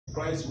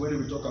Christ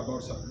when we talk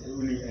about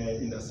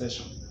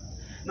intercession.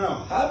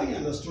 Now, having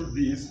understood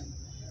this,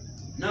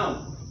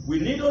 now we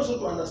need also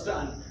to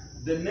understand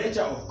the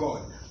nature of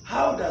God.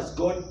 How does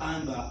God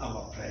answer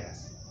our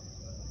prayers?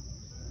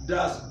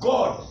 Does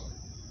God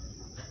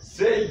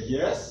say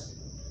yes,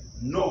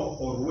 no,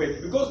 or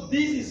wait? Because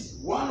this is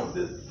one of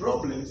the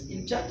problems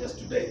in churches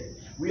today.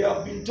 We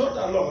have been taught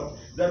a lot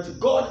that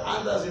God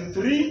answers in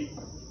 3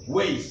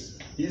 ways.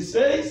 He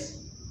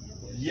says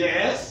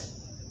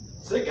yes,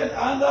 second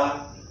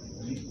answer,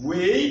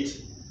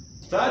 wait,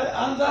 third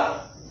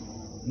answer,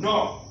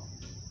 no.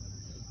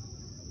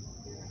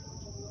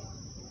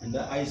 And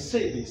I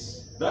say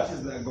this, that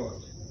is their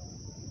God,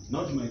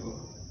 not my God.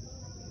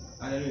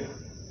 Hallelujah.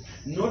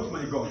 Not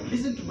my God.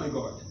 Listen to my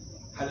God.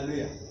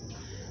 Hallelujah.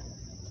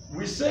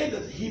 We say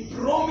that he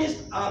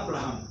promised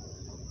Abraham,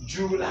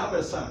 you will have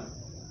a son.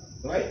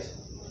 Right?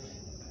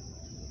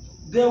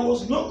 There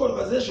was no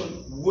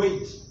conversation,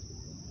 wait.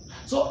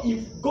 So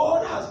if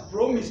God has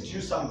promised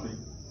you something,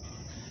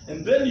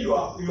 and then you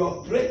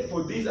have prayed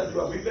for this and you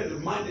have even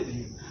reminded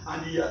him,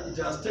 and it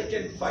has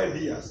taken 5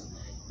 years,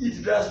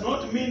 it does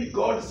not mean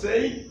God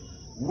say,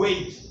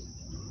 wait.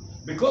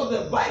 Because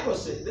the Bible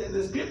says,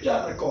 the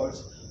scripture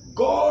records,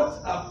 God's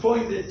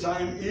appointed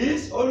time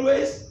is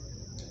always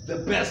the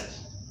best.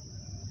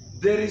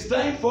 There is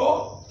time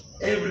for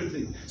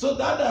everything. So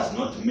that does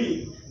not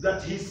mean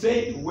that he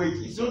said wait.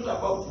 It's not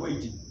about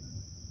waiting.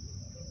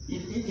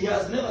 He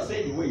has never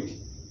said wait.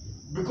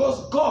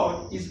 Because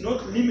God is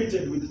not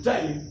limited with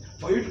time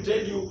for you to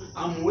tell you,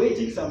 I'm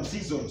waiting some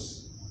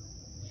seasons.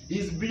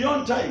 He's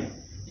beyond time.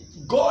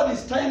 God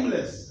is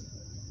timeless.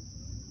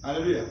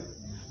 Hallelujah.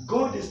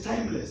 God is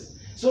timeless.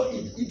 So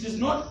it is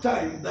not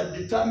time that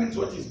determines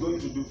what he's going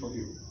to do for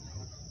you.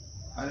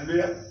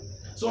 Hallelujah.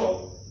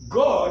 So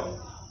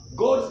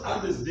God's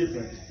answer is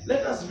different.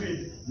 Let us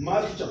read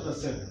Matthew chapter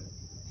 7.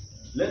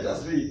 Let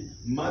us read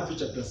Matthew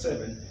chapter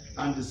 7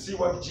 and see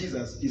what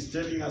Jesus is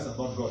telling us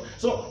about God.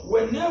 So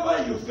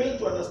whenever you fail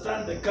to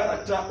understand the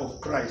character of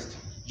Christ,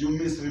 you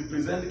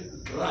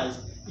misrepresent Christ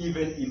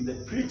even in the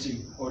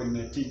preaching or in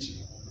the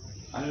teaching.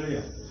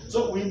 Hallelujah.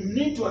 So we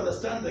need to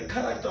understand the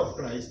character of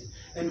Christ.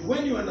 And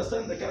when you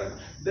understand the character,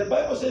 the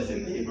Bible says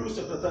in Hebrews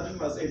chapter 13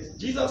 verse 8,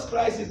 Jesus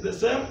Christ is the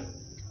same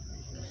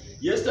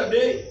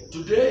yesterday,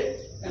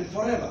 today, and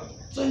forever.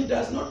 So he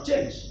does not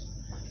change.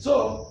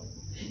 So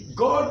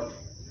God,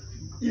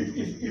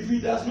 if he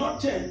does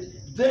not change,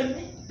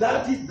 then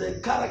that is the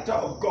character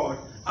of God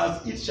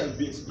as it shall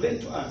be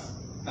explained to us.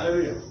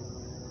 Hallelujah.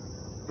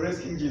 Praise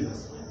King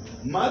Jesus.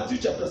 Matthew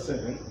chapter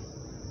 7.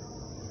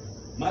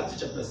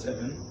 Matthew chapter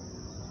 7.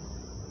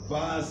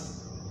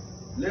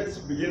 Let's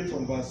begin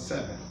from verse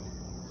 7.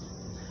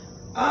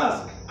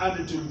 Ask and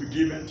it will be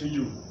given to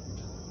you.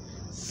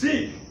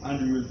 Seek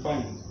and you will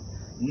find.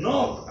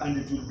 Knock and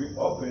it will be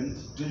opened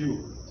to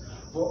you.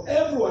 For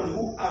everyone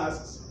who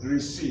asks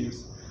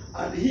receives,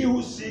 and he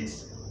who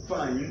seeks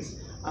finds,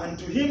 and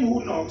to him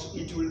who knocks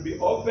it will be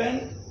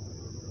opened.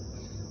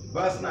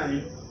 Verse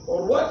 9.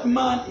 Or what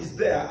man is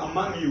there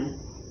among you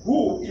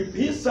who, if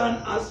his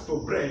son asks for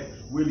bread,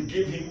 will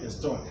give him a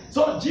stone?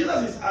 So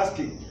Jesus is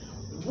asking,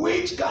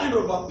 which kind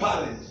of a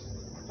parent?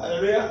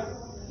 Hallelujah.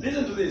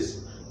 Listen to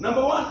this.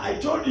 Number 1, I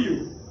told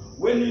you,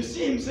 when you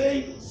see him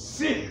saying,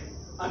 seek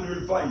and you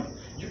will find,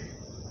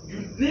 you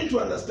need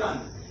to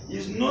understand,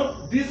 this is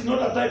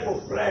not a type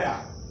of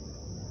prayer.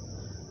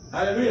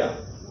 Hallelujah.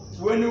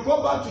 When you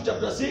go back to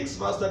chapter 6,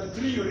 verse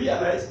 33, you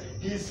realize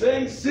he's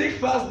saying, seek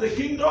first the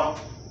kingdom.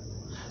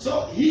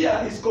 So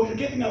here he's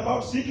communicating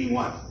about seeking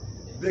what?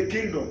 The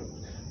kingdom.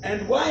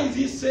 And why is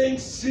he saying,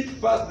 seek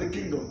first the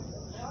kingdom?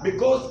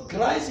 Because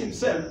Christ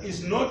himself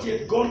is not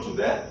yet gone to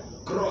the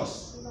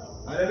cross.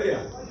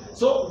 Hallelujah.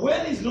 So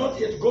when he's not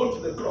yet gone to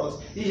the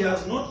cross, he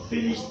has not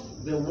finished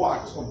the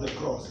works of the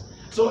cross.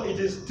 So it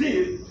is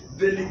still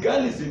the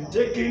legalism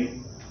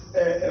taking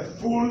a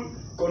full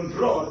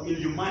control in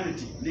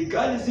humanity.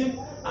 Legalism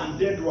and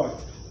then what?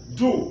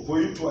 Do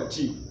for you to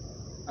achieve.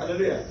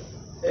 Hallelujah.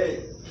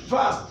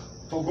 Fast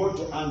for God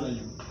to answer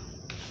you.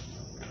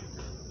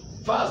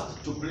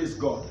 Fast to please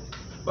God.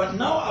 But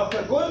now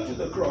after going to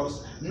the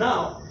cross,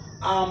 now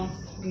I'm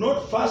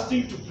not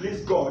fasting to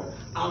please God.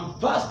 I'm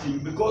fasting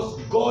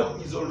because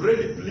God is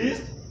already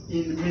pleased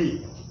in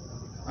me.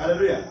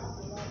 Hallelujah.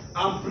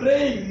 I'm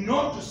praying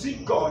not to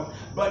seek God,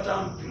 but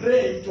I'm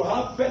praying to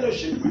have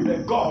fellowship with the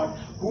God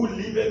who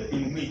liveth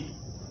in me.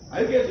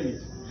 Are you getting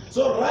it?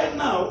 So right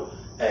now,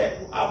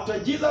 after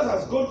Jesus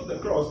has gone to the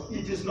cross,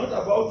 it is not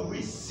about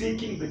we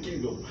seeking the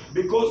kingdom,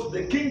 because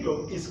the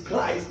kingdom is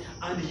Christ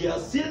and he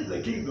has sealed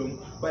the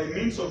kingdom by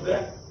means of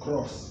the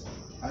cross.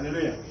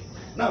 Hallelujah.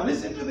 Now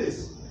listen to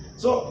this.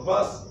 So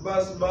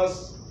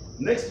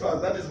next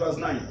verse, that is verse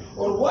 9.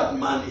 Or what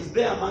man is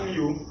there among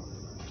you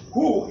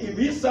who, if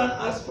his son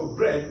asks for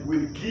bread,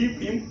 will give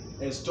him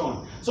a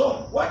stone?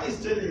 So what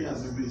he's telling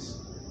us is this.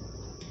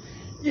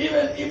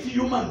 Even if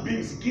human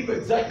beings give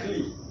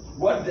exactly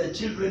what their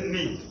children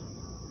need,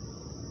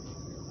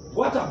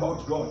 what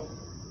about God?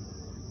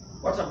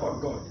 What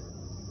about God?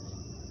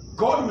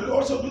 God will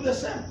also do the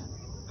same.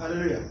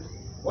 Hallelujah.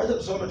 Wacha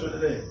tusome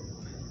tuendelee.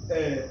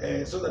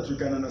 So that we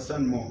can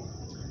understand more.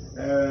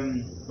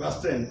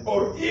 Verse 10.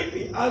 Or if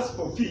he asks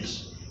for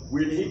fish,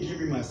 will he give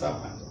him a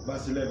serpent?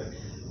 Verse 11.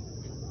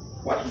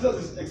 What Jesus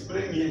is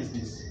explaining here is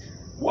this.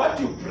 What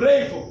you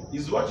pray for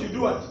is what you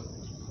do at,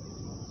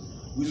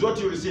 is what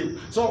you receive.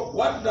 So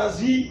what does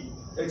he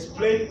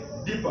explain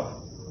deeper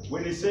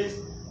when he says,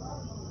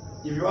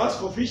 if you ask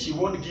for fish, he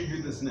won't give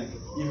you the snake.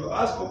 If you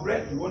ask for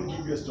bread, he won't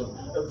give you a stone.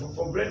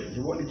 For bread, he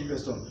won't give you a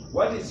stone.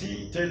 What is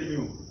he telling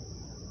you?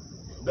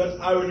 That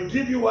I will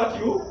give you what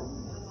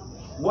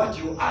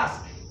you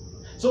ask.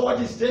 So what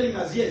he's telling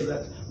us here is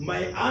that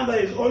my answer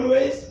is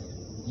always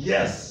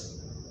yes.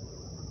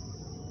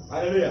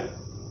 Hallelujah.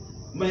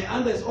 My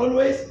answer is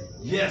always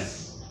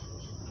yes.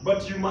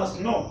 But you must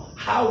know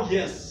how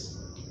yes.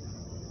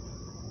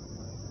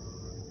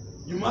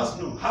 You must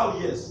know how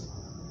yes.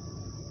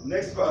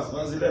 Next verse,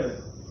 verse 11.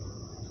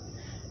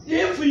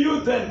 If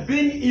you then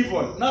being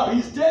evil, now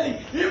he's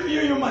telling, if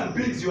you human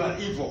beings, you are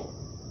evil.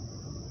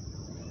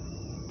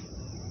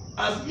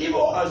 As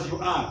evil as you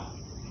are.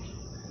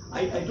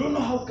 I don't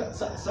know how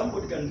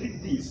somebody can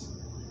read this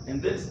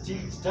and then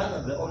still stand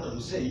at the altar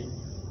to say,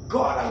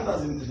 God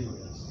answers in 3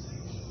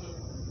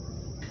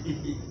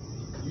 ways.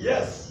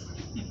 Yes.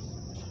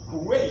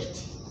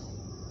 Wait.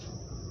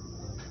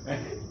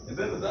 And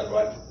then that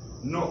one,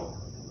 no.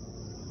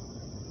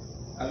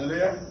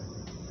 Hallelujah.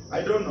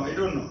 I don't know.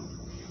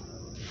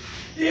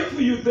 If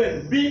you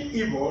then, being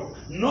evil,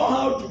 know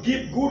how to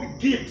give good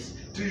gifts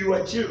to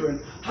your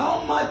children,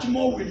 how much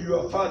more will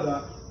your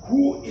Father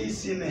who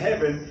is in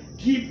heaven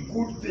give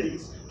good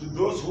things to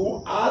those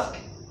who ask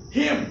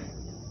him?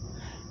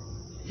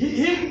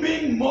 Him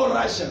being more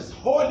righteous,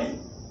 holy,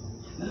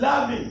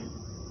 loving,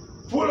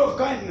 full of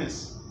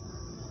kindness.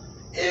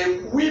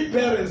 If we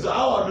parents,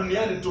 our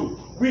duniani too,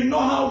 we know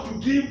how to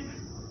give,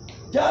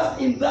 just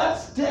in that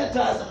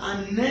status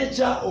and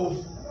nature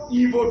of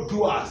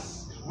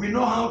evildoers, we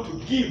know how to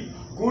give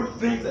good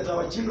things that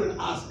our children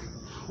ask.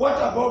 What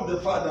about the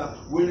Father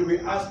when we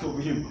ask of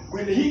him?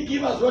 Will he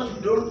give us what we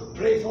don't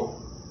pray for?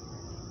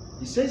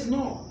 He says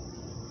no.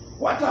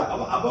 What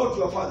about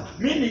your Father?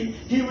 Meaning,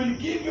 he will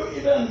give you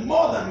even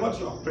more than what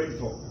you have prayed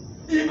for.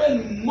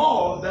 Even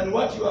more than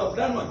what you have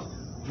done what?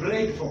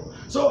 Prayed for.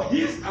 So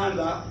his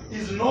answer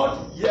is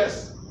not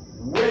yes,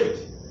 wait,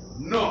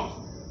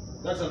 no.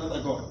 That's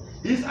another God.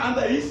 His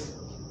answer is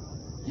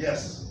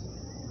yes.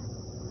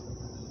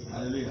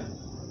 Hallelujah.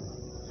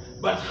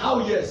 But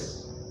how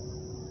yes?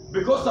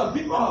 Because some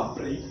people have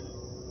prayed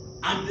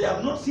and they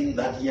have not seen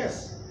that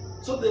yes.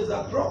 So there's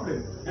a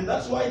problem. And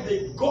that's why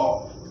they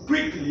go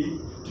quickly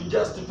to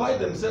justify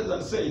themselves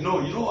and say,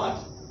 no, you know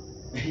what?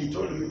 He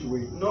told me to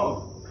wait.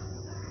 No.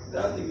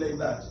 Nothing like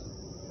that.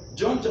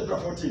 John chapter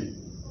 14.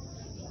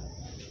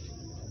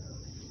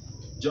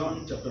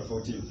 John chapter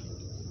 14.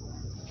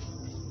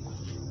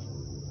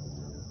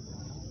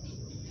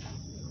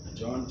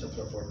 John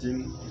chapter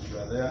 14, if you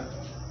are there,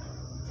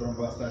 from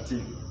verse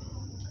 13.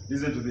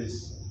 Listen to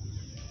this.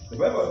 The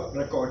Bible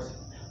records,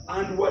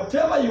 and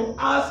whatever you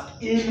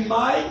ask in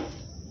my...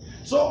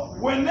 So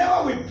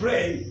whenever we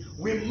pray,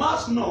 we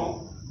must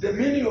know the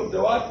meaning of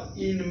the word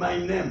in my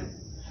name.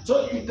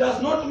 So it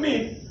does not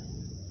mean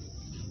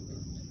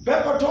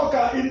Pepper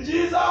Talker in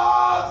Jesus'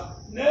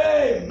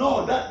 name.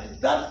 No, that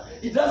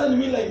it doesn't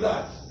mean like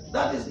that.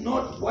 That is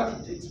not what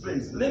it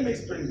explains. Let me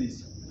explain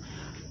this.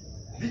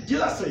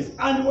 Jesus says,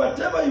 and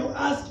whatever you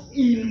ask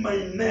in my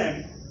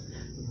name,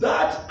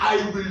 that I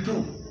will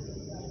do.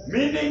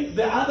 Meaning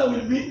the answer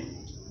will be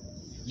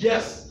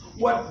yes.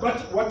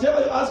 But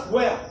whatever you ask,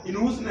 where? In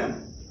whose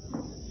name?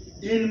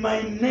 In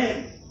my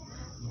name.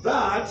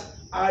 That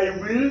I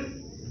will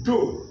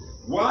do.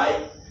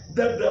 Why?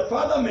 That the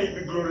Father may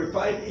be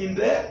glorified in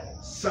the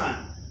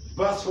Son.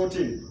 Verse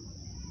 14.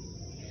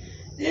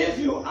 If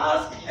you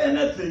ask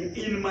anything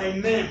in my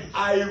name,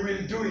 I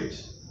will do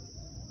it.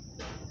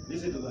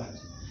 Listen to that.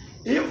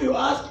 If you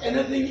ask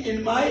anything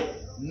in my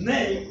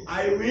name,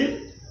 I will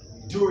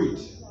do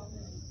it.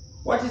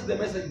 What is the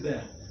message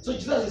there? So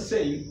Jesus is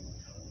saying,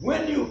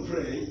 when you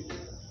pray,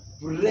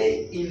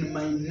 pray in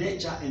my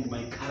nature and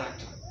my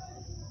character.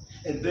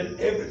 And then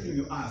everything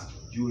you ask,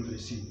 you will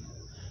receive.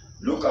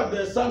 Look at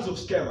the sons of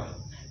Sceva.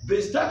 They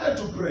started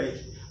to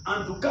pray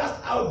and to cast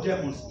out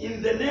demons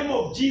in the name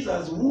of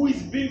Jesus, who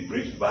is being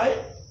preached by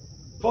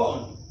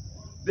Paul.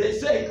 They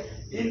said,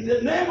 in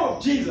the name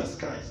of Jesus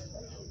Christ,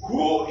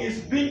 who is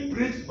being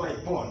preached by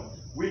Paul,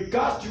 we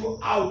cast you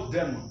out,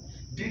 demon.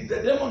 Did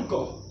the demon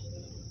go?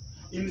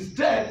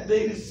 Instead,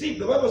 they received,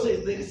 the Bible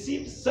says, they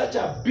received such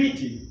a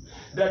beating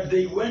that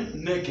they went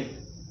naked.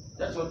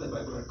 That's what the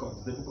Bible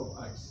records, the book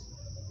of Acts.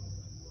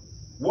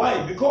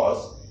 Why?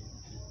 Because,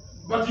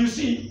 but you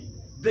see,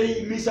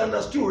 they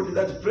misunderstood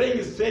that praying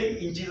is saying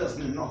in Jesus'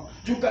 name. No.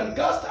 You can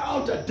cast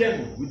out a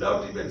demon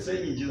without even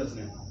saying in Jesus'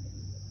 name.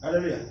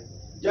 Hallelujah.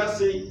 Just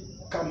say,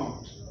 come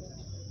out.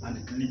 And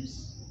it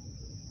leaves.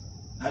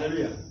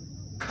 Hallelujah.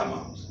 Come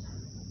out.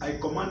 I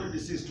command you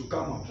disease to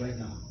come out right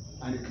now.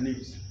 And it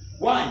leaves.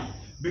 Why?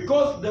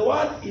 Because the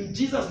word in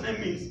Jesus' name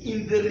means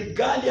in the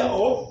regalia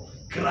of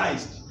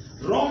Christ.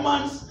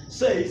 Romans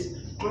says,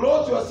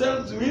 clothe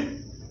yourselves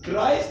with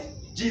Christ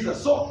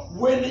Jesus. So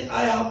when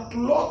I have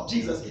clothed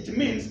Jesus, it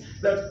means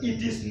that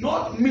it is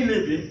not me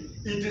living,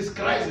 it is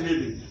Christ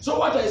living. So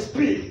what I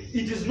speak,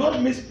 it is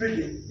not me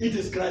speaking, it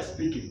is Christ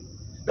speaking.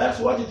 That's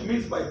what it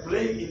means by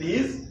praying in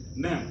his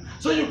name.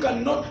 So you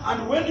cannot,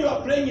 and when you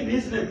are praying in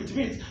his name, it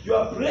means you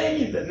are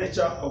praying in the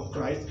nature of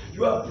Christ,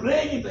 you are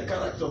praying in the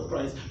character of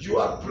Christ, you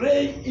are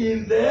praying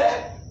in the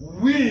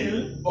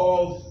will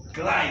of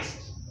Christ.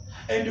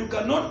 And you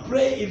cannot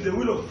pray in the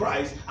will of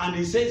Christ and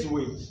he says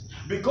wait.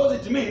 Because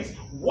it means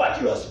what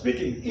you are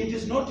speaking, it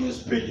is not you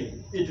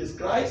speaking, it is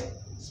Christ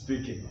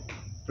speaking.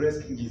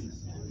 Praise King Jesus.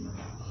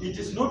 It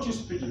is not you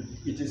speaking,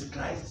 it is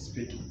Christ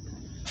speaking.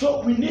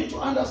 So we need to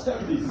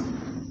understand this,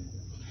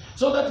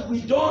 so that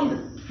we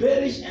don't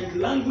perish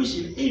and languish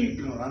in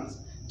ignorance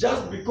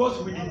just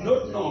because we did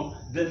not know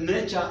the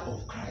nature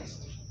of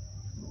Christ.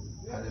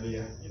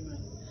 Hallelujah.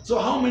 So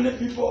how many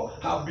people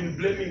have been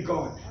blaming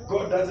God?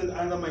 God doesn't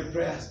answer my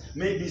prayers.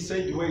 Maybe he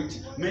said wait,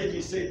 maybe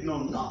he said no.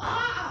 No,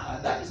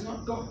 that is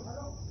not God.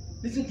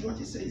 Listen to what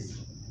he says.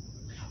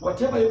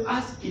 Whatever you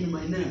ask in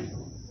my name,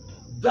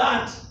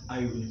 that I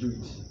will do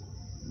it.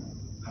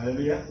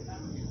 Hallelujah.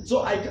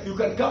 So you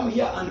can come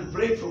here and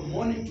pray from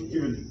morning to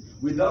evening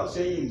without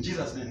saying in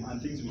Jesus' name,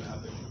 and things will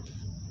happen.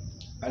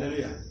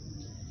 Hallelujah.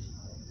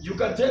 You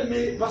can tell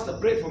me, Pastor,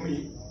 pray for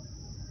me.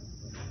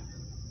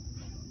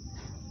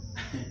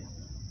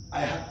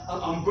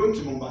 I'm going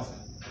to Mombasa.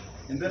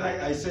 And then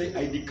I say,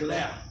 I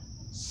declare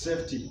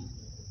safety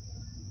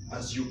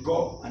as you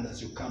go and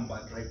as you come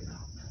back right now.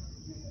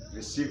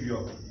 Receive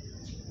your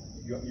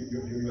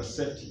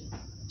safety,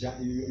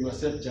 your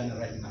safe journey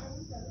right now.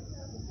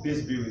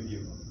 Peace be with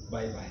you.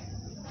 Bye-bye.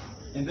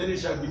 And then it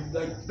shall be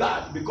like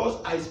that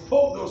because I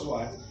spoke those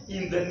words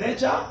in the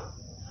nature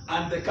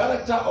and the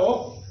character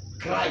of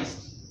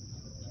Christ.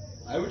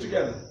 Are we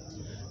together?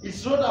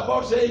 It's not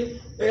about saying,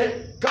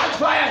 catch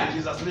fire in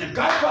Jesus' name,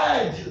 catch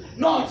fire in Jesus.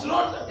 No, it's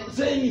not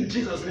saying in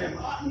Jesus' name.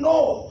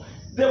 No.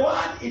 The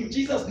word in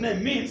Jesus'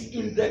 name means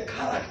in the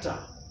character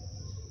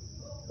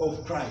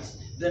of Christ,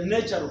 the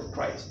nature of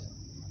Christ.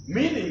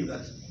 Meaning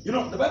that,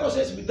 the Bible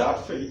says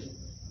without faith,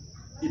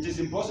 it is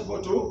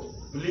impossible to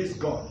please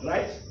God,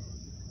 right?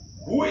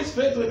 Who is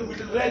faith? When we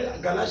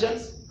read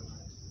Galatians,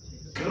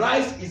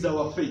 Christ is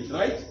our faith,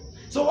 right?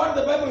 So what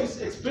the Bible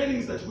is explaining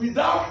is that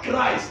without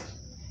Christ,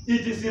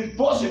 it is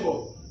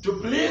impossible to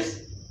please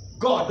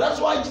God. That's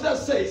why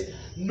Jesus says,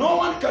 no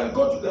one can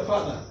go to the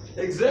Father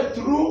except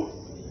through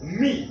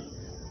me.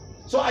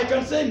 So I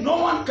can say no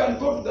one can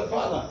go to the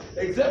Father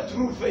except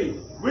through faith.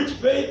 Which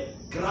faith?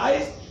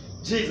 Christ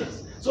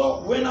Jesus.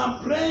 So when I'm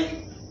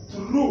praying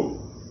through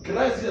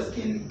Christ Jesus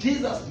in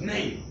Jesus'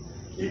 name,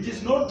 it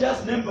is not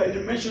just name by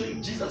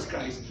mentioning Jesus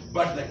Christ,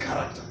 but the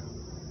character.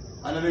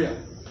 Hallelujah.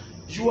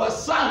 Your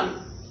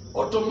son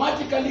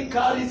automatically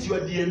carries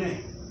your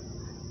DNA.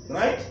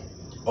 Right?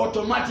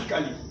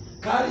 Automatically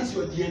carries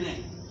your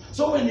DNA.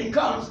 So when he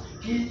comes,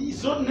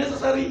 it's not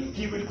necessary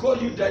he will call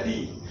you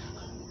daddy.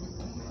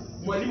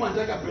 Mwalimu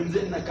anataka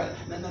penzeni na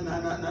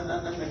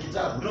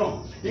kitabu.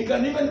 No. He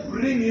can even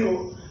bring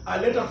you a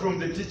letter from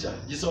the teacher.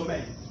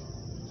 Jisome.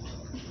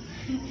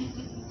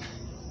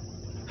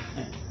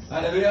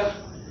 Hallelujah.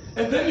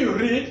 And then you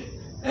read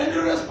and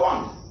you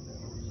respond.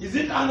 Is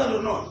it answered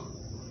or not?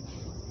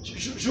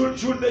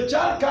 Should the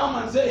child come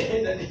and say,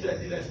 hey, daddy,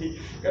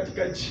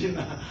 katika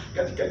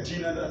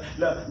jina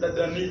la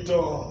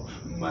Danito,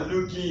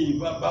 Maluki,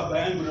 baba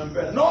yangu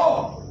nampenda.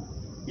 No!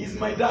 He's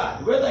my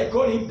dad. Whether I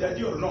call him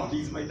daddy or not,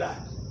 he's my dad.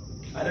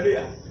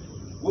 Hallelujah.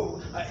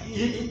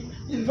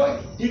 In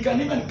fact, he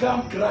can even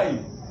come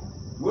crying.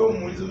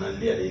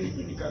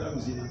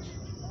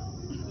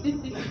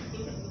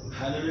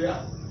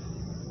 Hallelujah.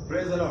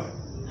 Praise the Lord.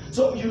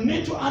 So you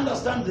need to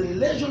understand the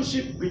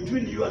relationship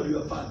between you and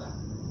your father.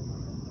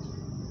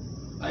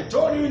 I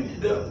told you in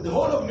the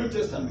whole of New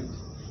Testament,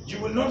 you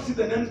will not see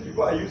the names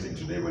people are using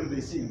today when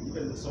they sing,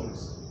 even the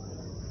songs.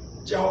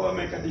 Jehovah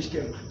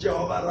Mekadishkem,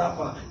 Jehovah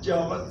Rapha,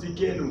 Jehovah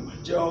Zikenu,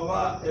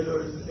 Jehovah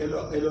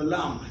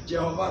Elolam,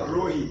 Jehovah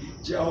Rohi,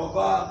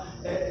 Jehovah,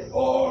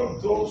 all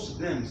those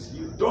names.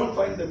 You don't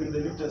find them in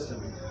the New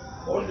Testament.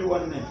 Only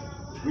one name.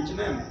 Which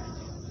name?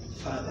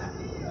 Father.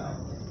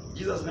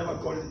 Jesus never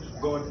called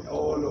God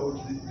all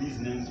of these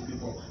names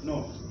people.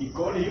 No, he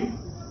called him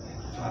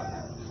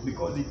Father.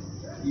 Because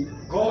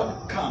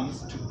God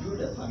comes to build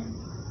a family.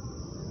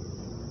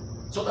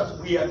 So that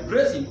we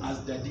address him as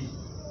daddy.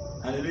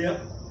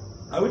 Hallelujah.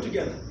 Are we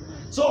together?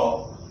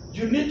 So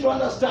you need to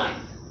understand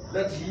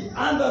that he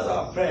answers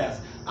our prayers,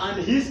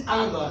 and his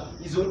answer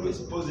is always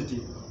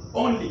positive.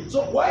 Only.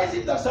 So why is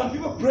it that some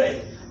people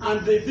pray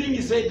and they think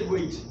he said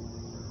wait?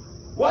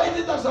 Why is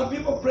it that some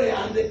people pray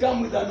and they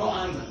come with a no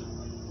answer?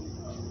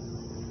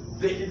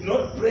 They did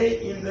not pray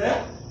in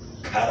the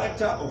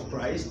character of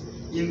Christ,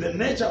 in the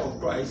nature of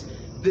Christ.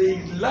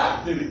 They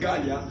lack the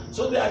regalia,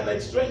 so they are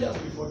like strangers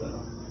before the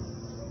Lord.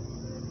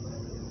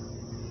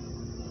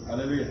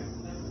 Hallelujah.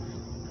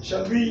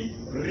 Shall we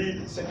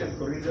read 2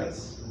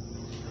 Corinthians?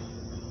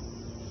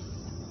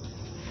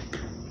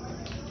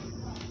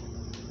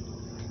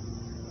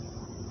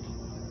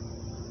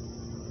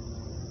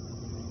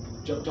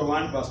 chapter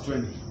 1, verse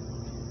 20.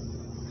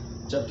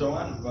 Chapter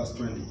 1, verse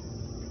 20.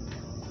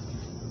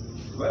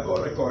 The Bible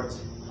records,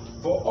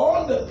 for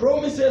all the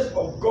promises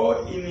of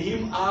God in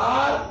him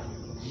are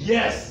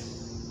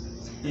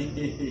yes.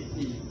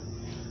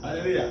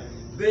 Hallelujah.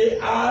 They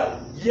are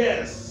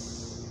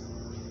yes.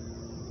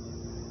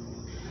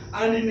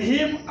 And in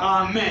him,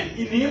 amen.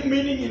 In him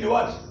meaning in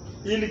what?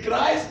 In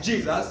Christ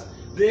Jesus,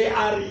 they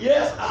are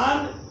yes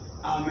and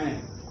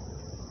amen.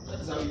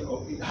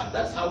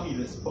 That's how he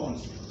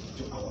responds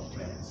to our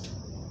prayers.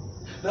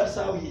 That's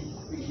how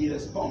he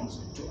responds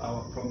to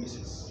our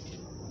promises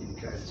in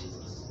Christ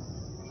Jesus.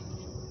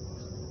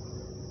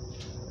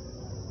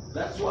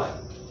 That's why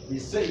he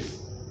says,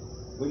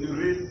 when you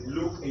read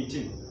Luke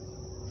 18,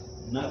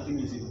 nothing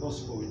is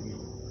impossible with me.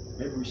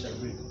 Maybe we shall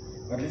read.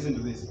 But listen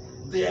to this.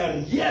 They are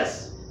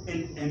yes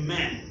and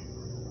amen.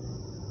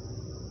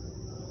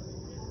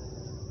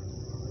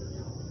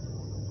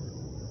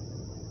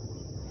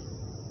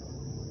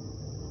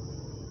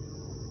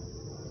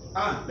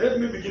 Let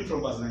me begin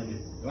from verse 19,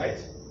 right?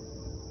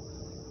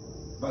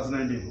 Verse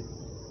 19.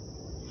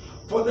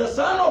 For the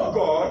Son of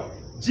God,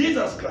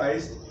 Jesus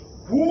Christ,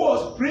 who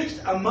was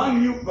preached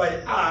among you by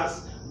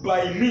us,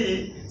 by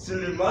me,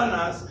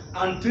 Silvanus,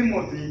 and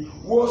Timothy,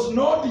 was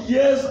not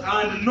yes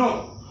and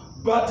no,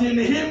 but in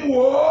him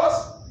was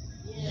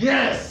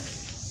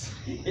yes.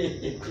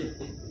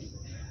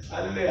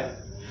 Hallelujah.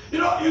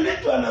 You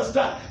need to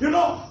understand.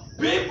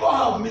 People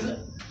have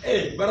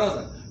Hey,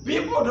 Baraza,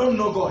 people don't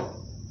know God.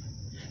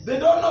 They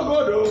don't know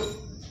God, though.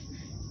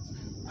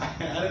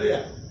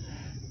 Hallelujah.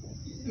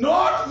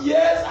 Not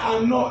yes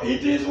and no.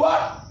 It is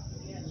what?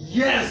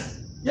 Yes.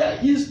 Yeah,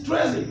 he's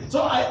stressing.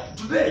 So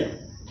today,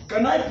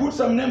 can I put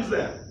some names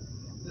there?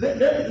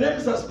 Let me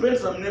suspend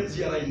some names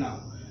here right now.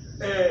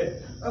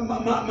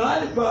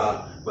 Mahali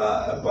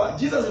pa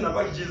Jesus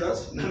inabaki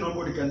Jesus,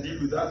 nobody can deal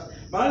with that.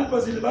 Mahali pa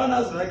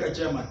Silvanus naika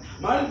chairman.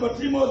 Mahali pa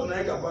Timothy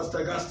naika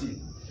Pastor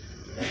Augustine.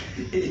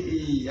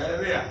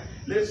 Hallelujah.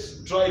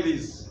 Let's try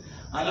this.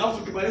 And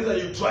after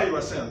Kimaliza, you try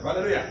yourself.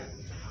 Hallelujah.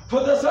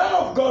 For the Son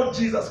of God,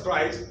 Jesus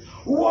Christ,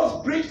 who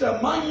was preached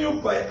among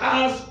you by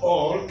us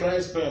all,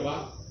 Christ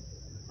favor.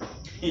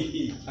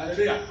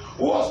 Hallelujah.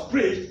 Who was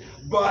preached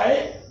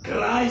by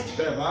Christ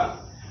favor,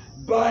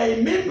 by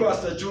me,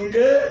 Pastor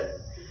Chunge,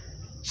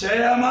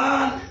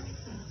 chairman,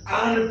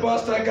 and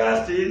Pastor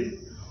Augustine,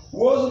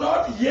 was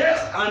not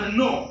yes and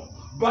no,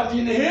 but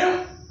in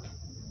him,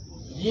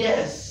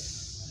 yes.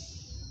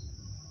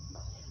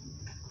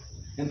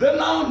 And then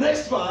now,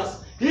 next verse,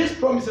 his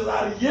promises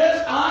are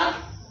yes and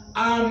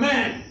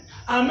amen.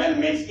 Amen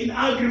means in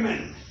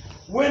agreement.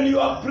 When you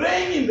are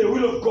praying in the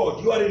will of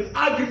God, you are in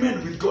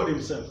agreement with God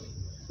himself.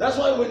 That's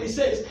why when he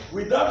says,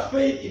 without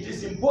faith it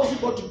is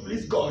impossible to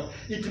please God,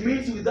 it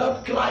means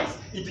without Christ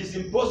it is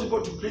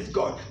impossible to please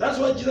God. That's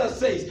why Jesus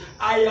says,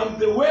 I am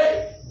the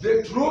way,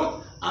 the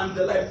truth, and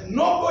the life.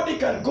 Nobody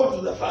can go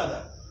to the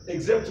Father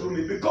except through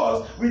me,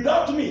 because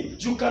without me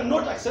you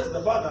cannot access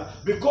the Father,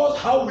 because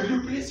how will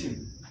you please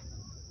him?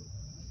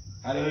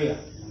 Hallelujah.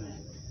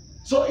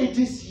 So it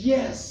is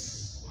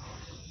yes.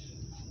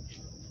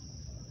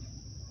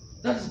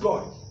 That is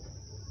God.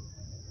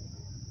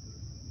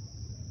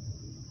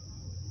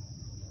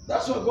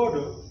 That's your God,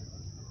 though.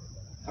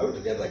 Are we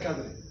together,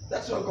 Catherine?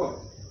 That's your God.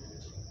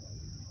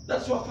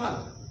 That's your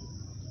Father.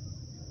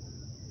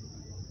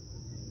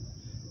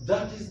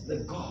 That is the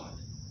God.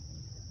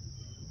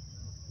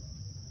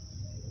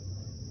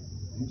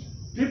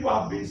 People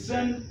have been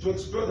sent to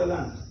explore the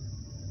land,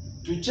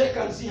 to check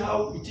and see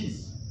how it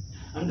is.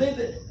 And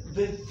then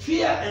the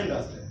fear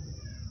enters them.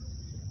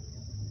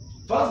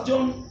 1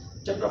 John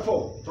chapter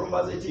 4, from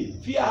verse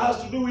 18. Fear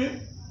has to do with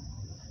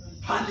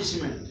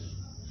punishment.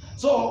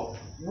 So,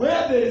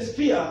 where there is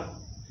fear,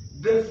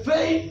 the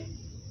faith,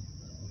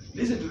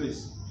 listen to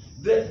this,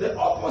 the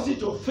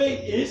opposite of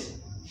faith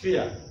is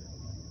fear.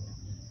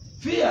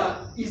 Fear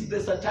is the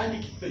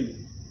satanic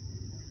faith.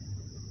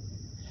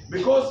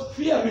 Because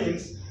fear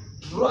means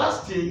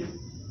trusting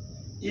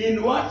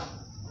in what?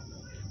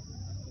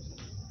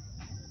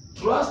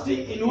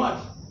 Trusting in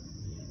what?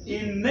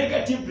 In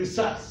negative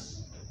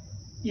results,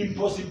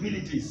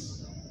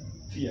 impossibilities,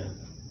 fear.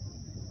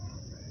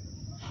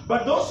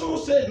 But those who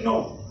said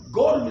no,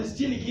 God will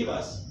still give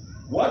us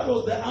what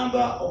was the answer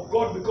of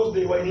God, because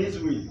they were in his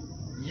will.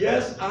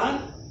 Yes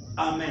and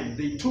amen.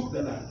 They took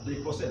the land,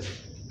 they possessed.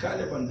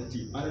 Caleb and the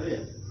team.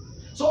 Hallelujah.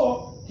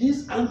 So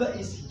his answer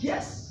is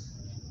yes.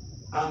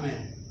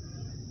 Amen.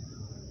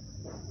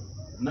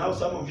 Now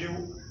some of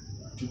you,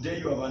 today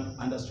you have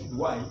understood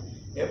why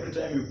every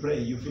time you pray,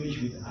 you finish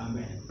with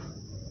amen.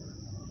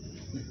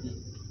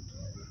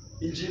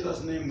 In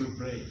Jesus' name we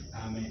pray.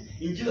 Amen.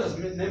 In Jesus'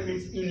 name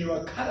means in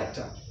your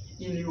character,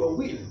 in your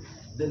will,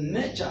 the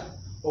nature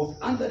of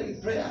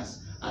answering prayers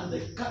and the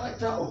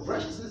character of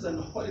righteousness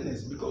and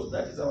holiness, because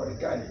that is our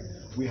regarding.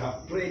 We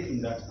have prayed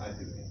in that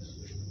agreement.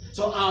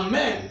 So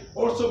amen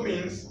also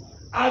means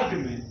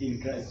agreement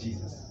in Christ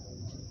Jesus.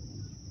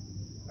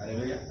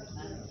 Hallelujah.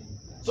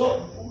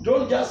 So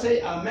don't just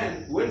say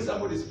amen when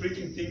somebody is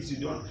preaching things you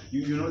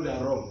know they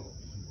are wrong.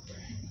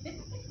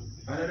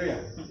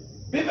 Hallelujah.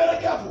 Be very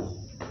careful.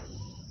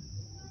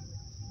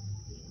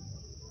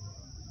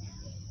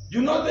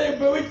 You know they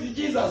bewitched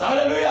Jesus.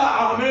 Hallelujah.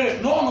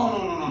 Amen.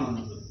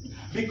 No.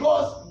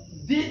 Because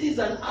this is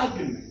an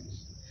argument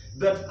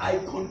that I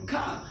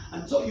concur.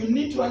 And so you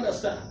need to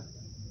understand.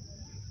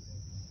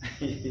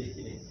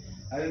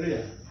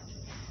 Hallelujah.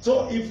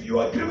 So if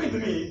you agree with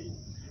me,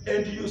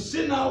 and you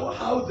see now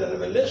how the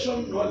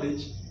revelation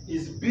knowledge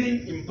is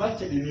being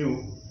imparted in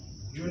you,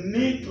 you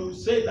need to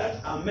say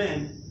that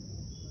amen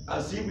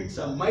as if it's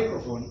a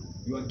microphone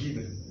you are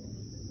given.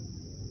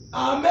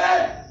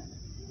 Amen.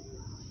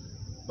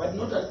 But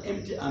not an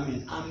empty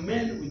amen.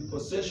 Amen with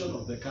possession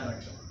of the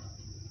character.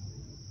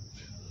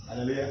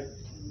 Hallelujah.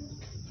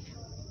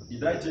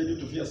 Did I tell you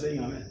to fear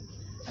saying amen?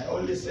 I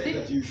only say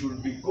that you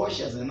should be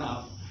cautious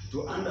enough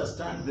to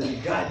understand the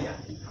regalia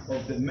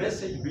of the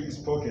message being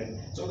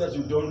spoken, so that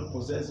you don't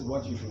possess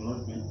what you should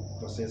not be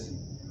possessing.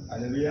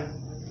 Hallelujah.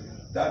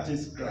 That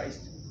is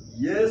Christ.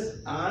 Yes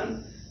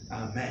and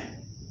amen.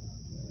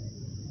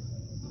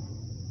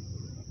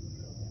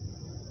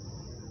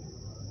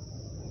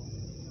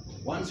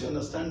 Once you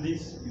understand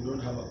this, you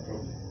don't have a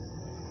problem.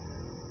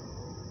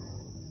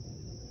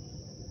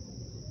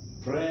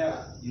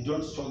 Prayer, you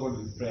don't struggle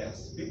with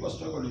prayers. People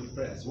struggle with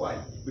prayers. Why?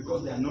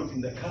 Because they are not in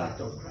the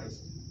character of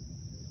Christ.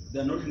 They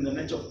are not in the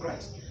nature of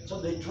Christ.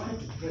 So they try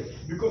to pray.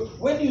 Because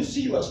when you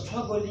see you are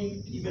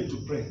struggling even to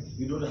pray,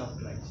 you don't have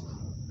Christ.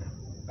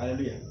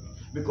 Hallelujah.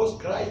 Because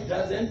Christ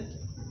doesn't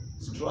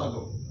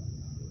struggle.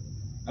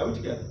 Are we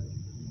together?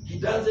 He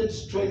doesn't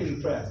strain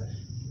in prayers.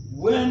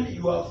 When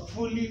you are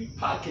fully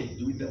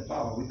packaged with the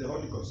power, with the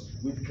Holy Ghost,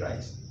 with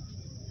Christ,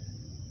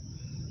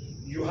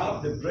 you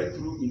have the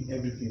breakthrough in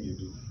everything you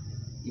do.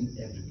 In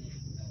everything.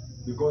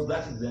 Because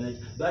that is the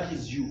nature. That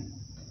is you.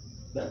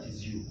 That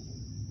is you.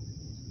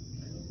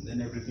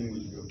 Then everything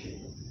will be okay.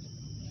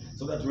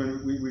 So that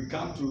when we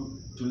come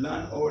to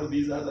learn all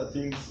these other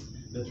things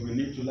that we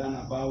need to learn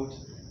about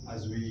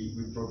as we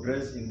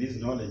progress in this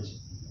knowledge,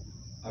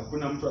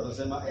 hakuna mtu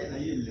atasema na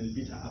hiyo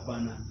nilimpita.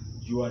 Hapana,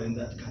 you are in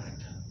that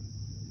character.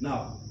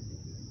 Now,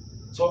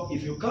 so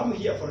if you come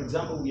here, for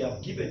example, we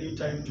have given you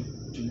time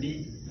to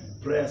lead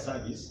prayer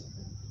service.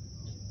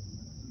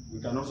 We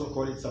can also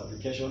call it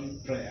supplication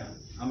prayer,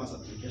 ama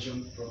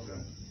supplication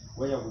program,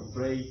 where we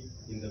pray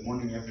in the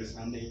morning every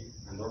Sunday,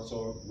 and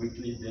also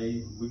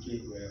daily,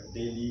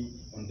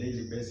 on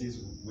daily basis,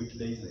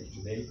 weekdays like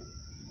today.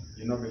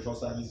 You know, before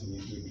service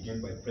we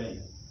begin by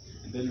praying,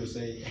 and then you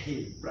say,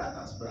 "Hey,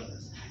 brothers,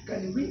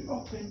 can we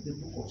open the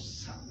book of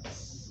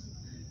Psalms?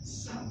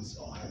 Psalms,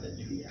 oh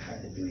hallelujah,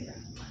 hallelujah!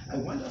 I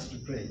want us to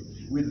pray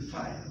with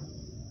fire.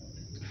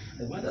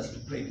 I want us to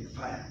pray with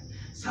fire.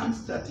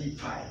 Psalms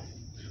 35.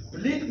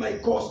 Plead my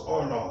cause,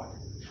 O Lord,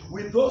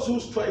 with those who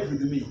strive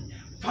with me.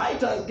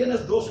 Fight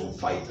against those who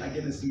fight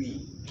against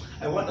me."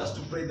 I want us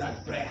to pray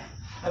that prayer.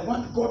 I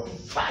want God to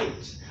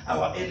fight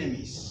our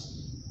enemies.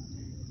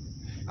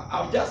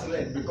 I've just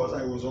read because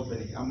I was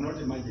opening. I'm not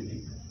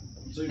imagining.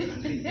 So you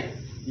can read.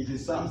 It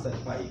is Psalms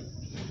 35.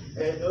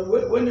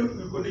 When you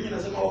continue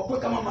nasema wakwe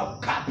kama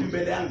makapi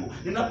mbele yangu,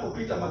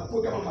 ninapopita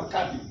makwe kama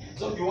makapi.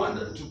 So you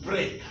want to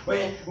pray.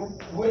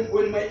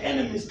 When my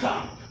enemies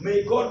come,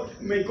 may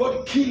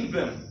God kill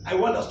them. I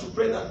want us to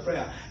pray that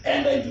prayer.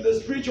 Enter into the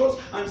spirituals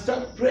and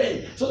start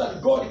praying so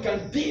that God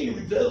can deal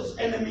with those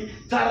enemies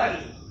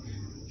thoroughly.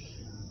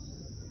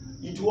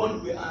 It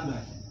won't be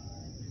honored.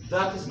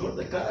 That is not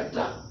the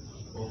character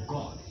of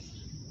God.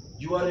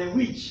 You are a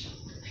witch.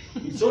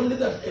 It's only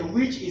that a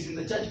witch is in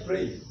the church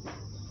praying.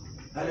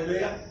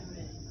 Hallelujah.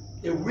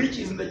 A witch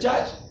is in the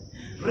church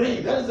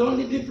praying. That is the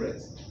only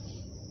difference.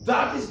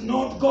 That is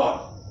not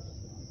God.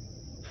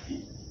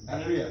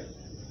 Hallelujah.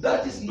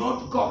 That is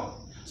not God.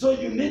 So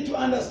you need to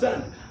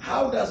understand,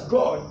 how does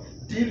God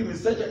deal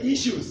with such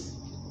issues?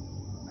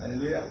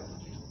 Hallelujah.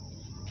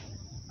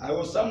 I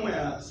was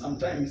somewhere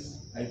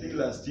sometimes, I think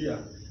last year,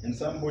 and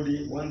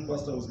one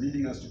pastor was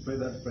leading us to pray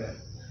that prayer.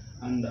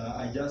 And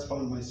I just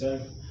found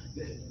myself,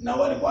 na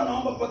walikuwa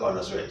naomba mpaka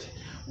wanasweti,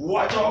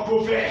 wacha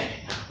wakufe,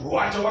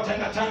 wacha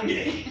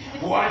watangatange,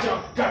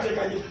 wacha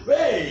katika jibu.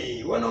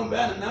 Hey,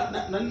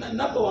 wanaombeana,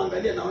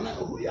 napoangalia naona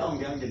huyu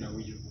aongeange na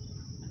huyu.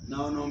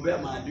 Na wanaombea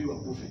maadui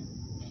wakufe.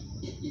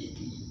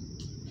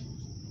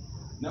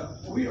 Na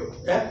huyo,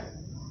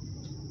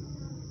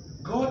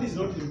 God is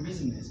not in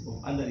business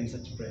of answering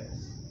such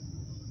prayers.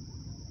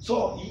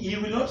 So he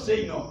will not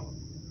say no.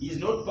 He is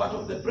not part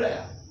of the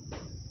prayer.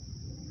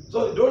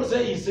 So don't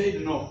say he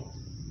said no.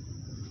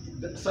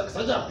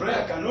 Such a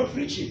prayer cannot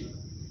reach him.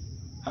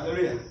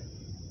 Hallelujah.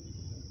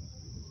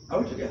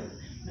 Are we together?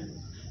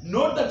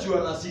 Not that you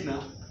are a sinner,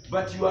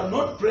 but you are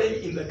not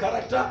praying in the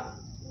character.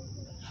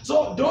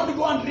 So don't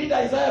go and read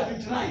Isaiah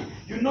 59.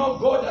 You know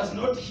God does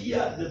not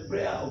hear the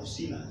prayer of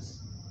sinners.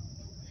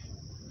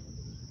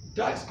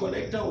 Tax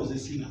collector was a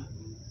sinner.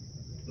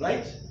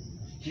 Right?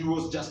 He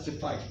was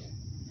justified.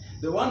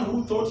 The one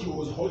who thought he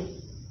was holy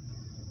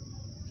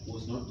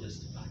was not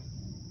justified.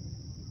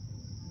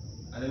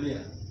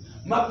 Hallelujah.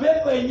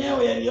 Mapepo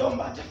yenyewe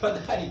yaliomba,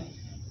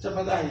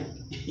 tafadhali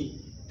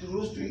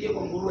turuhusu tuingie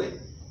kwa nguruwe.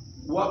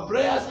 Were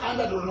prayers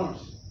answered or not?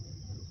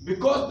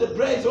 Because the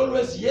prayer is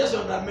always yes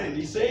and amen.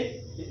 He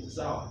said,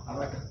 sawa,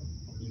 haraka,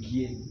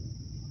 ingieni.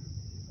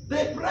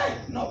 They pray,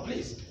 no,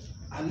 please,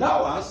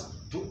 allow us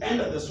to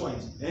enter the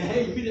swines. And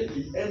he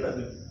immediately enter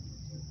them.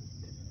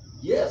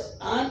 Yes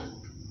and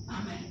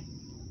amen.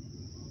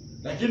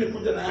 Lakini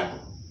kuja na yako.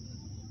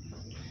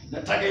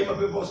 Nataka hii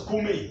mapepo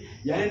 10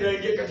 yaende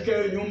yaingie katika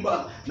hiyo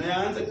nyumba na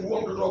yaanze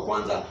kuua mtoto wa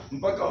kwanza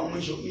mpaka wa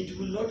mwisho. It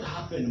will not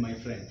happen, my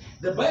friend.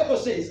 The Bible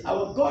says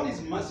our God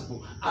is merciful.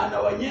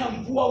 Anawanyea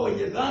mvua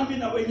wenye dhambi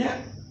na wenye.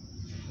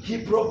 He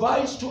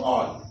provides to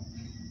all.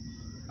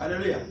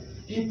 Hallelujah.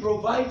 He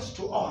provides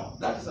to all.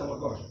 That is our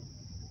God.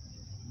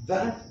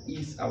 That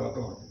is our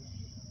God.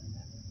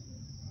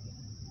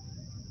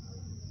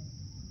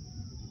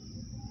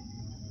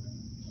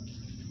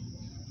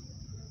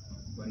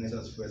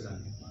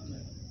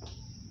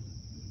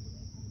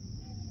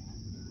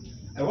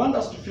 I want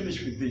us to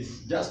finish with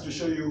this, just to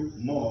show you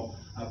more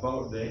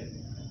about the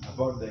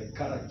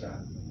character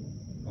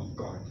of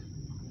God.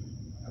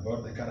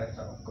 About the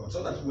character of God.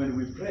 So that when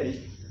we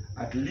pray,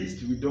 at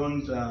least we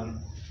don't